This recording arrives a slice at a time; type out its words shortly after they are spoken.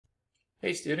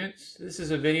Hey students, this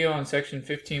is a video on section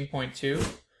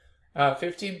 15.2.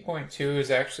 15.2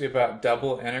 is actually about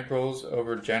double integrals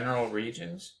over general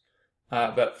regions.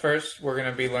 But first we're going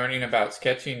to be learning about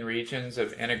sketching regions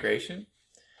of integration.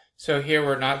 So here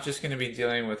we're not just going to be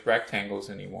dealing with rectangles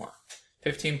anymore.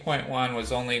 15.1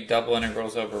 was only double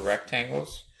integrals over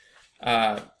rectangles.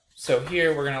 So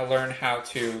here we're going to learn how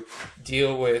to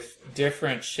deal with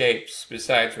different shapes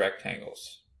besides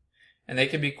rectangles. And they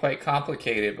can be quite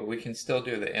complicated, but we can still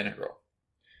do the integral.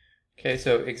 Okay,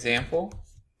 so example.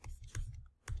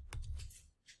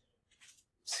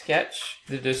 Sketch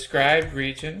the described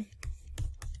region.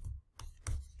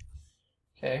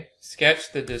 Okay,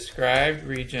 sketch the described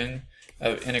region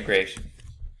of integration.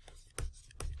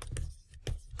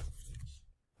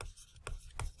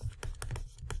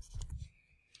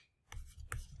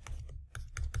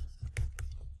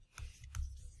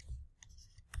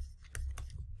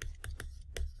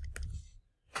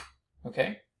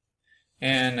 Okay,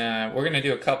 and we're going to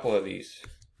do a couple of these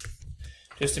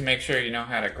just to make sure you know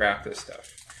how to graph this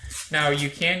stuff. Now you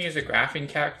can use a graphing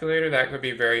calculator, that could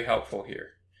be very helpful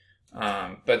here.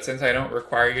 But since I don't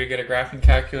require you to get a graphing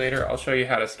calculator, I'll show you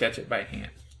how to sketch it by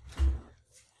hand.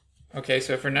 Okay,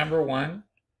 so for number 1,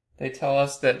 they tell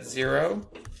us that 0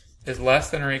 is less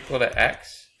than or equal to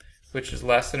x, which is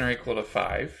less than or equal to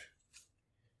 5.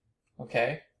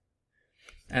 Okay,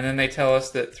 and then they tell us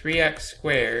that 3x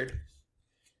squared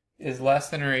is less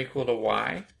than or equal to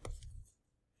y,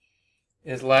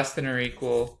 is less than or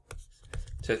equal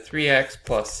to 3x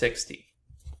plus 60.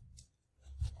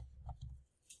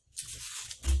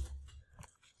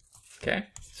 Okay,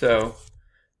 so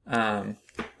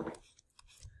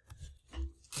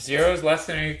 0 is less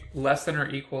than or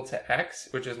equal to x,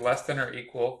 which is less than or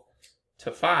equal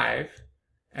to 5,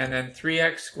 and then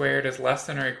 3x squared is less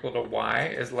than or equal to y,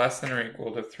 is less than or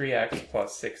equal to 3x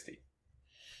plus 60.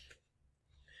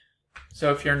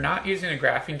 So if you're not using a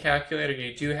graphing calculator,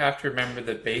 you do have to remember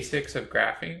the basics of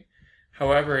graphing.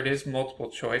 However, it is multiple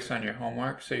choice on your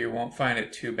homework, so you won't find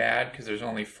it too bad because there's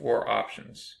only 4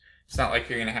 options. It's not like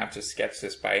you're going to have to sketch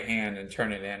this by hand and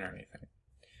turn it in or anything.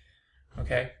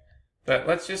 Okay, but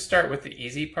let's just start with the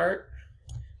easy part,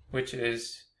 which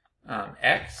is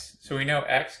x. So we know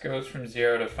x goes from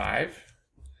 0 to 5.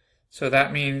 So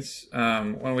that means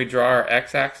when we draw our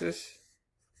x-axis,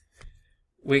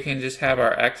 we can just have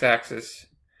our x-axis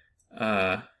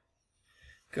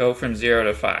go from 0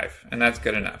 to 5, and that's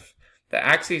good enough. The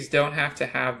axes don't have to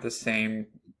have the same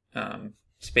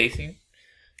spacing,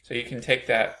 so you can take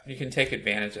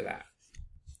advantage of that.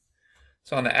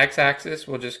 So on the x-axis,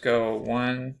 we'll just go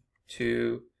 1,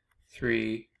 2,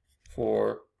 3,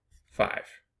 4, 5.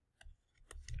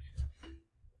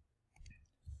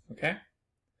 Okay?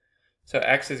 So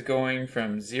x is going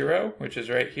from 0, which is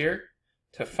right here,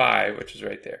 to 5, which is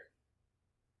right there.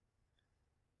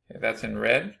 Okay, that's in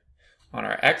red on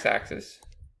our x-axis.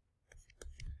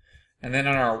 And then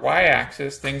on our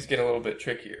y-axis, things get a little bit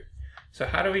trickier. So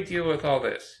how do we deal with all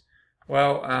this?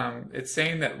 Well, it's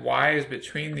saying that y is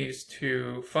between these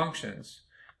two functions,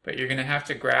 but you're going to have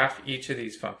to graph each of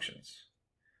these functions.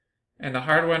 And the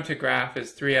hard one to graph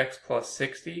is 3x plus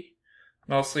 60,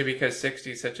 mostly because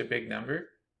 60 is such a big number.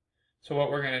 So what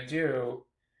we're going to do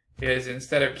is,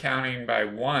 instead of counting by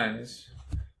ones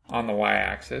on the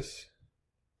y-axis,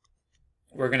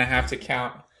 we're going to have to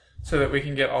count so that we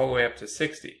can get all the way up to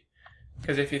 60.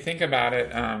 Because if you think about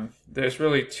it, there's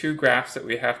really 2 graphs that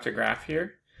we have to graph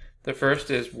here. The first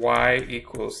is y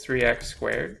equals 3x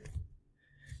squared,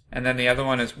 and then the other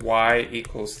one is y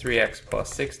equals 3x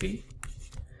plus 60.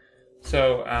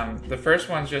 So the first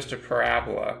one's just a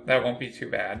parabola. That won't be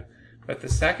too bad. But the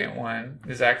second one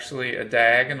is actually a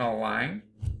diagonal line.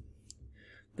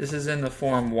 This is in the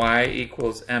form y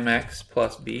equals mx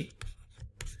plus b.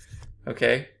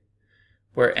 Okay,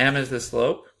 where m is the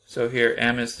slope, so here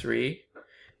m is 3,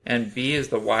 and b is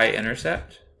the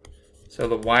y-intercept. So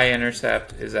the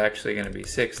y-intercept is actually going to be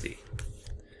 60.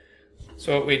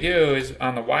 So what we do is,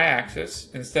 on the y-axis,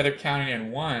 instead of counting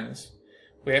in ones,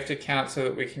 we have to count so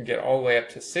that we can get all the way up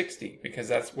to 60, because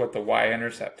that's what the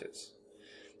y-intercept is.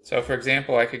 So for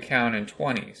example, I could count in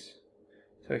 20s.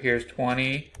 So here's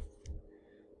 20,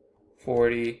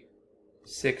 40,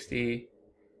 60,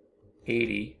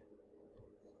 80.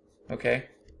 Okay?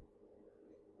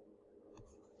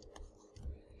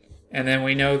 And then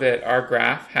we know that our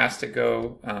graph has to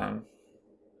go,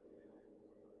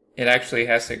 it actually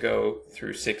has to go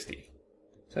through 60.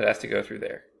 So it has to go through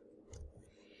there.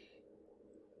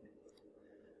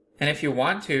 And if you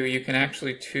want to, you can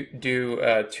actually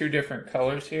do 2 different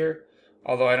colors here,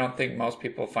 although I don't think most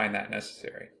people find that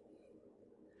necessary.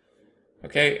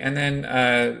 Okay, and then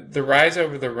the rise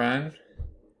over the run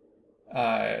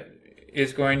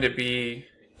is going to be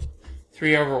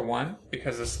 3 over 1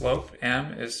 because the slope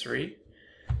m is 3.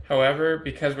 However,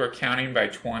 because we're counting by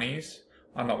 20s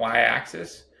on the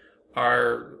y-axis,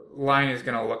 our line is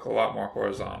going to look a lot more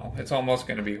horizontal. It's almost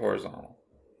going to be horizontal.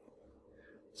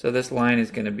 So this line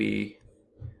is going to be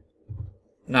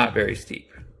not very steep.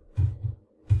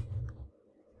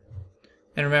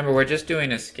 And remember, we're just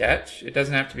doing a sketch. It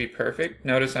doesn't have to be perfect.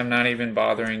 Notice I'm not even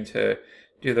bothering to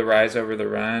do the rise over the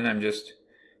run. I'm just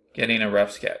getting a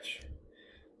rough sketch.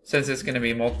 Since it's going to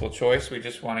be multiple choice, we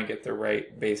just want to get the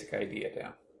right basic idea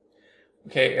down.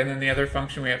 Okay, and then the other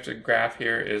function we have to graph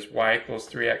here is y equals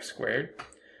 3x squared.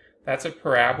 That's a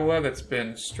parabola that's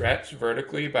been stretched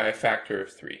vertically by a factor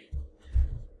of 3.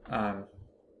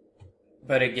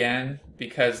 But again,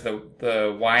 because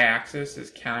the y-axis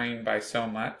is counting by so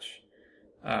much,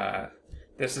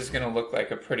 this is going to look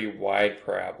like a pretty wide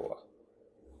parabola.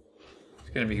 It's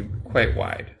going to be quite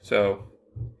wide, so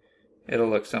it'll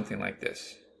look something like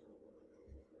this.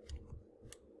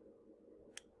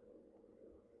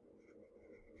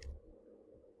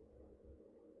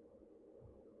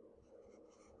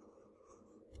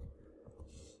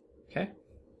 Okay,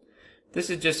 this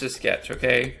is just a sketch,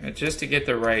 okay? It's just to get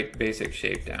the right basic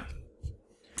shape down.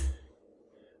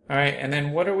 All right, and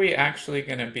then what are we actually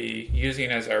going to be using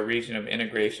as our region of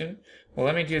integration? Well,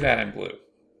 let me do that in blue.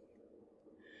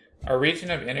 Our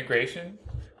region of integration,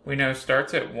 we know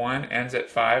starts at 1, ends at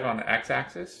 5 on the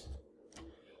x-axis.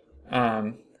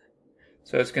 So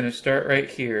it's going to start right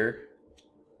here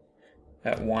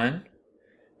at 1,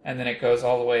 and then it goes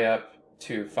all the way up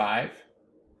to 5.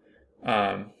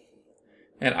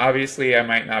 And obviously I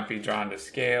might not be drawn to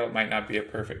scale, it might not be a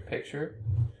perfect picture.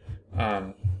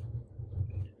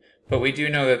 But we do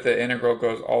know that the integral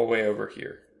goes all the way over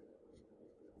here.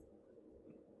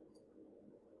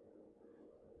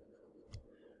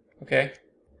 Okay?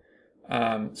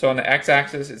 So on the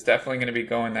x-axis, it's definitely going to be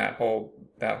going that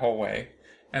whole way.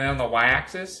 And then on the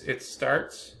y-axis, it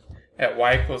starts at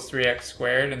y equals 3x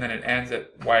squared, and then it ends at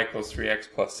y equals 3x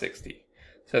plus 60.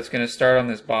 So it's going to start on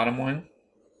this bottom one,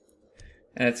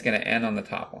 and it's going to end on the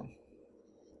top one.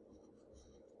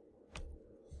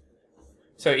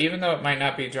 So even though it might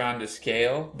not be drawn to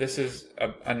scale, this is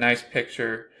a nice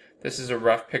picture. This is a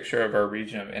rough picture of our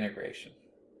region of integration.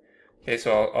 Okay,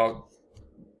 so I'll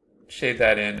shade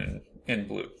that in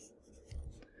blue.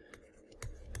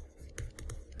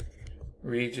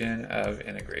 Region of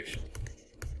integration.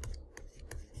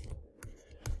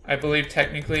 I believe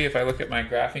technically, if I look at my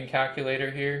graphing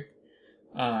calculator here,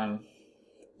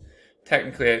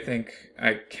 technically I think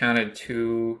I counted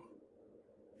 2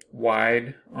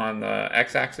 wide on the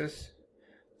x-axis.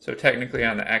 So technically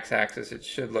on the x-axis it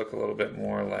should look a little bit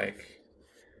more like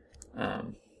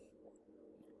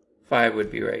 5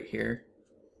 would be right here.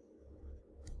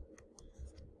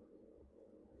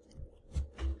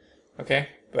 Okay,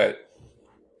 but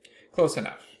close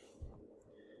enough,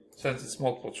 since it's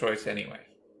multiple choice anyway.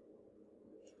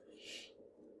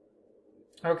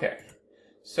 Okay,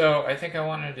 so I think I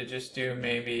wanted to just do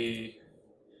maybe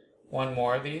one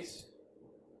more of these.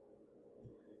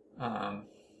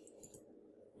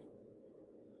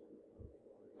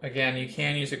 Again, you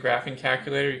can use a graphing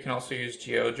calculator. You can also use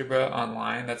GeoGebra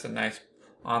online. That's a nice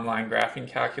online graphing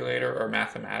calculator, or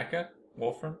Mathematica,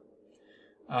 Wolfram.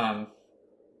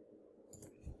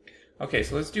 Okay,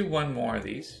 so let's do one more of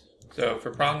these. So for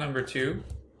problem number 2,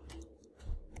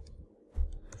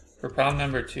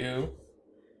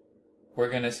 we're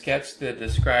going to sketch the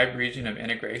described region of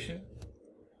integration.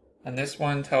 And this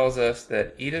one tells us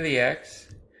that e to the x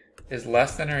is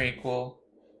less than or equal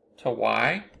to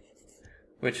y,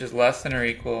 which is less than or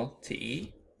equal to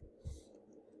e.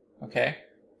 Okay?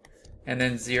 And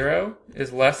then 0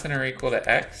 is less than or equal to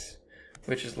x,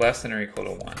 which is less than or equal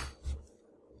to 1.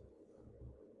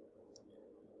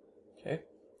 Okay?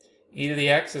 E to the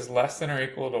x is less than or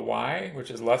equal to y, which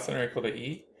is less than or equal to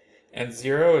e. And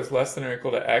 0 is less than or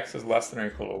equal to x is less than or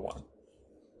equal to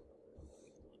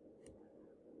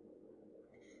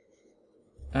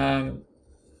 1.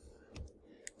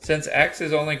 Since x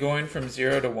is only going from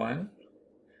 0 to 1,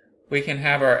 we can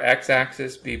have our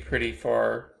x-axis be pretty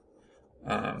far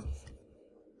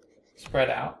spread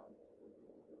out.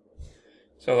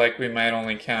 So like we might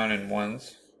only count in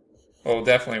ones. Well,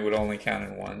 definitely would only count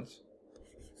in ones.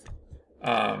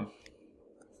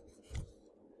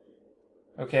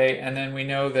 Okay, and then we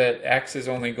know that x is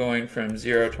only going from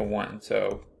 0 to 1,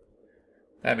 so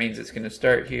that means it's going to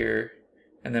start here,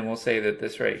 and then we'll say that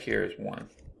this right here is 1.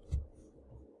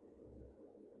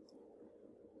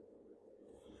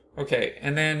 Okay,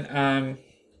 and then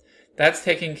that's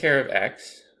taking care of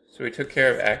x, so we took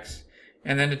care of x,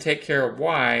 And then to take care of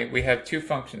y, we have two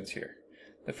functions here.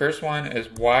 The first one is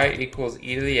y equals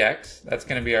e to the x. That's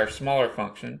going to be our smaller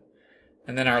function.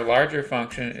 And then our larger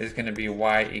function is going to be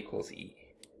y equals e.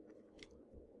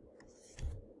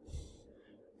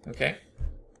 Okay?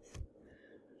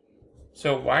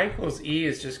 So y equals e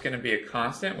is just going to be a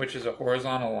constant, which is a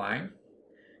horizontal line,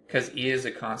 because e is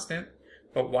a constant.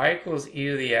 But y equals e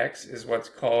to the x is what's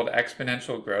called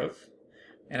exponential growth.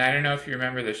 And I don't know if you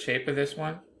remember the shape of this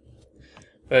one,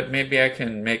 but maybe I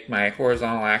can make my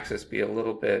horizontal axis be a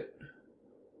little bit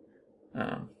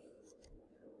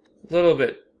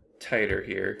tighter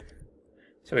here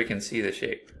so we can see the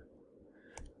shape.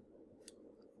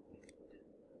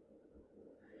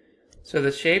 So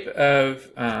the shape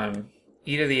of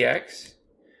e to the x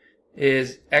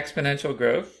is exponential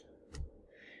growth.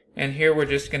 And here we're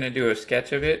just going to do a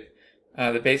sketch of it.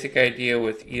 The basic idea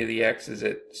with e to the x is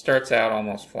it starts out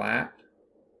almost flat.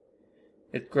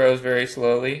 It grows very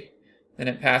slowly, then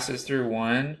it passes through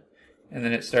 1, and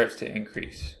then it starts to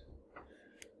increase.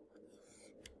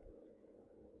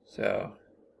 So,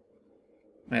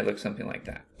 it might look something like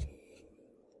that.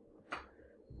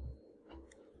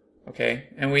 Okay,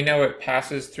 and we know it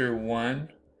passes through 1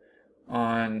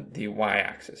 on the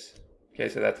y-axis. Okay,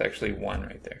 so that's actually 1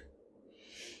 right there.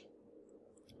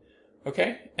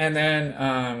 Okay, and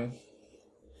then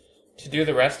to do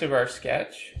the rest of our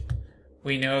sketch,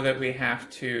 we know that we have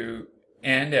to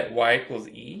end at y equals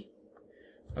e.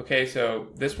 Okay, so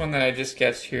this one that I just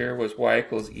sketched here was y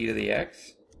equals e to the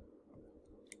x.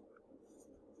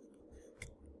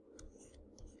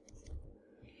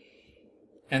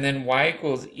 And then y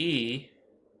equals e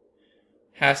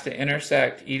has to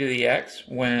intersect e to the x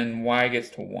when y gets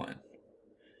to 1.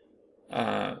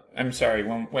 I'm sorry,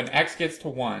 when x gets to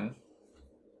 1,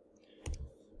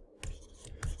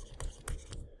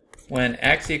 when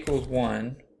x equals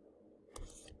 1,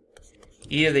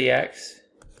 e to the x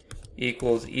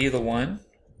equals e to the 1,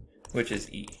 which is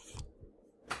e.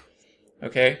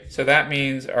 Okay, so that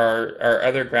means our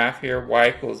other graph here, y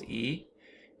equals e,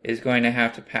 is going to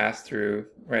have to pass through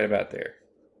right about there.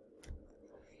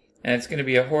 And it's going to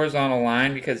be a horizontal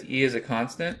line because e is a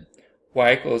constant.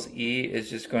 Y equals e is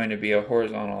just going to be a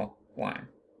horizontal line.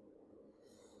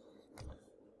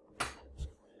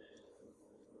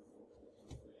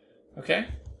 Okay,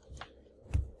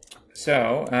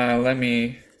 so let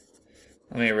me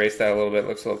erase that a little bit. It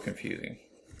looks a little confusing.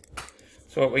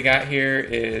 So what we got here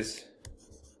is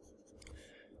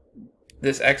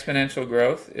this exponential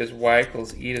growth is y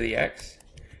equals e to the x,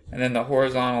 and then the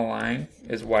horizontal line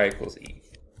is y equals e.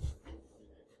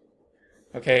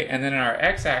 Okay, and then in our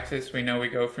x-axis, we know we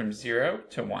go from 0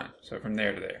 to 1, so from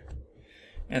there to there.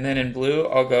 And then in blue,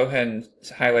 I'll go ahead and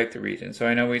highlight the region. So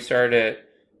I know we start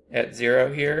at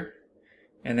 0 here,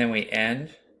 and then we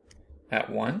end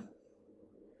at 1.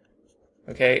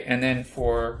 Okay, and then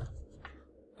for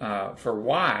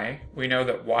y, we know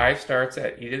that y starts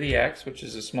at e to the x, which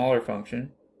is a smaller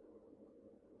function,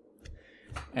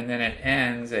 and then it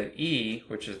ends at e,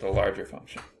 which is the larger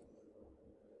function.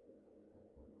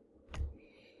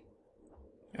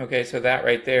 Okay, so that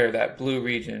right there, that blue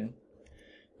region,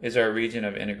 is our region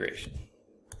of integration.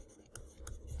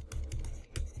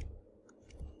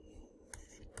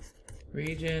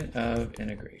 Region of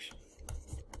integration.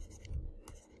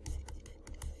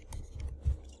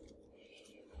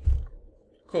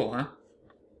 Cool, huh?